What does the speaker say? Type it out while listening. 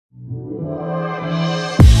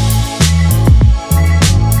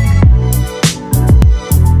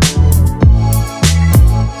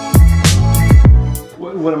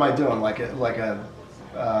I doing? Like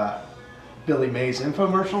a Billy Mays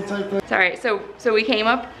infomercial type thing? Sorry, so we came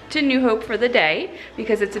up to New Hope for the day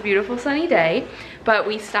because it's a beautiful sunny day, but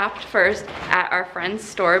we stopped first at our friend's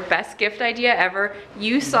store. Best gift idea ever.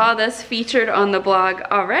 You saw this featured on the blog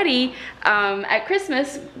already at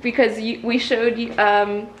Christmas because we showed you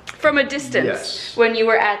from a distance when you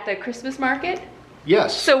were at the Christmas market.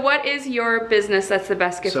 Yes. So what is your business that's the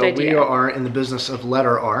best gift idea? So we are in the business of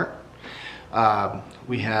letter art.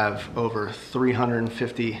 We have over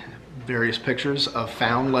 350 various pictures of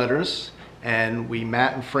found letters, and we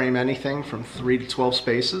mat and frame anything from 3 to 12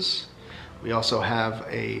 spaces. We also have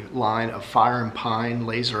a line of fire and pine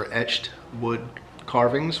laser etched wood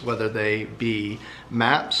carvings, whether they be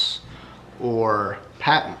maps or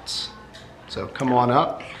patents. So come on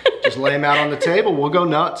up, just lay them out on the table, we'll go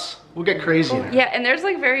nuts. We'll get crazy in it. Yeah, and there's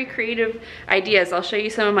like very creative ideas. I'll show you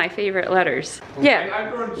some of my favorite letters.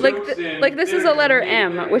 Yeah, like this is a letter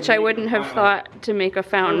M, which I wouldn't have thought to make a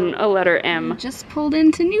fountain a letter M. Just pulled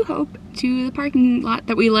into New Hope to the parking lot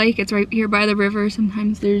that we like. It's right here by the river.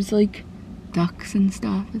 Sometimes there's like ducks and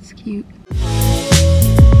stuff. It's cute.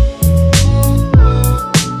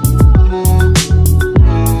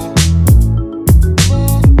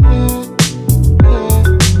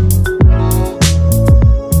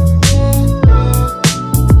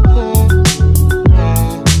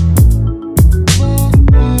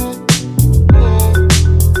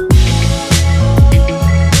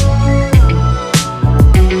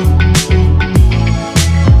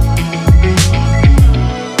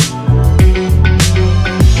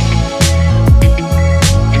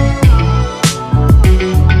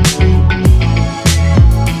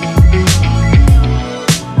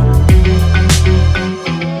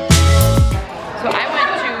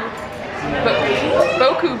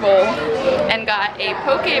 A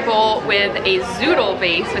poke bowl with a zoodle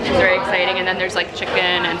base, which is very exciting, and then there's like chicken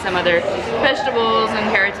and some other vegetables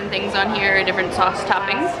and carrots and things on here, different sauce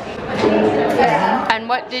toppings. And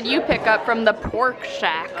what did you pick up from the Pork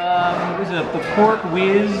Shack? It was the pork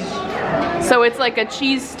whiz. So it's like a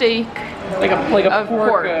cheesesteak, like a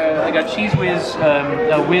pork. Like a cheese whiz,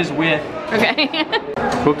 a whiz with. Okay.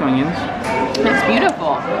 Cooked onions. It's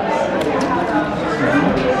beautiful.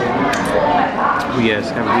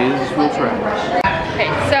 Yes, have whiz, we'll try. Okay,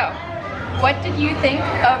 so what did you think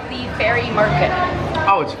of the Ferry Market?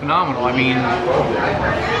 Oh, it's phenomenal. I mean,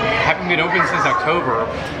 having been open since October,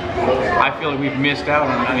 I feel like we've missed out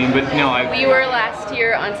on it. I mean, but no, we were last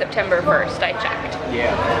year on September 1st, I checked.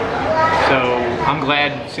 Yeah. So I'm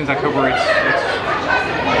glad since October it's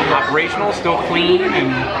operational, still clean, and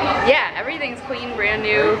yeah, everything's clean, brand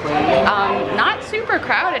new. Not super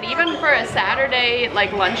crowded, even for a Saturday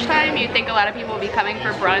like lunchtime. You'd think a lot of people would be coming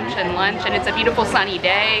for brunch and lunch, and it's a beautiful sunny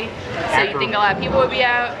day, so you'd think a lot of people would be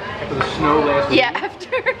out. After the snow last week. Yeah,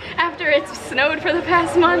 after it's snowed for the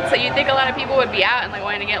past month, so you'd think a lot of people would be out and like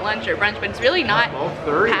wanting to get lunch or brunch, but it's really not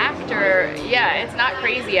packed, or yeah, it's not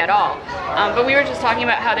crazy at all. But we were just talking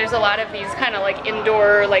about how there's a lot of these kind of like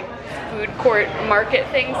indoor like food court market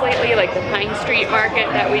things lately, like the Pine Street Market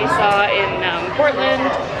that we saw in Portland.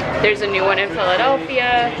 There's a new one in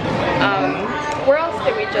Philadelphia. Where else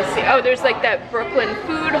did we just see? Oh, there's like that Brooklyn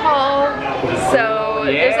Food Hall. So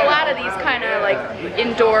there's a lot of these kind of like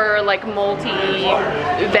indoor, like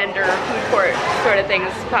multi-vendor food court sort of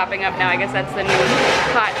things popping up now. I guess that's the new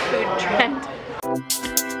hot food trend.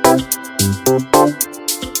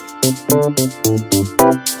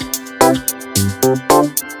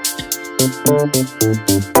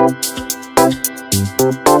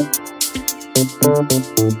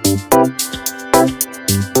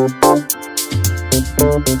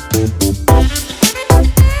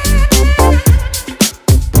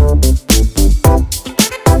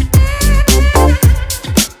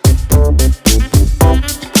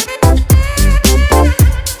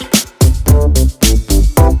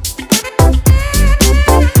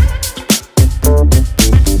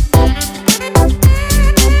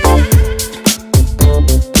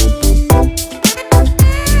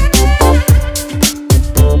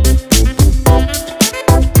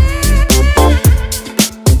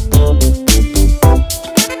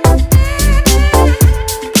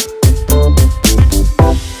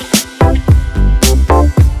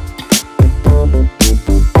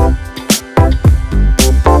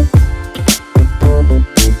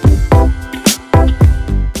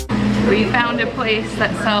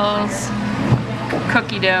 That sells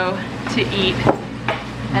cookie dough to eat,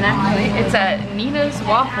 and actually it's at Nina's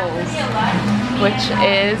Waffles, which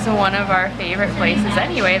is one of our favorite places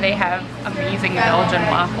anyway. They have amazing Belgian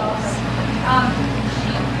waffles.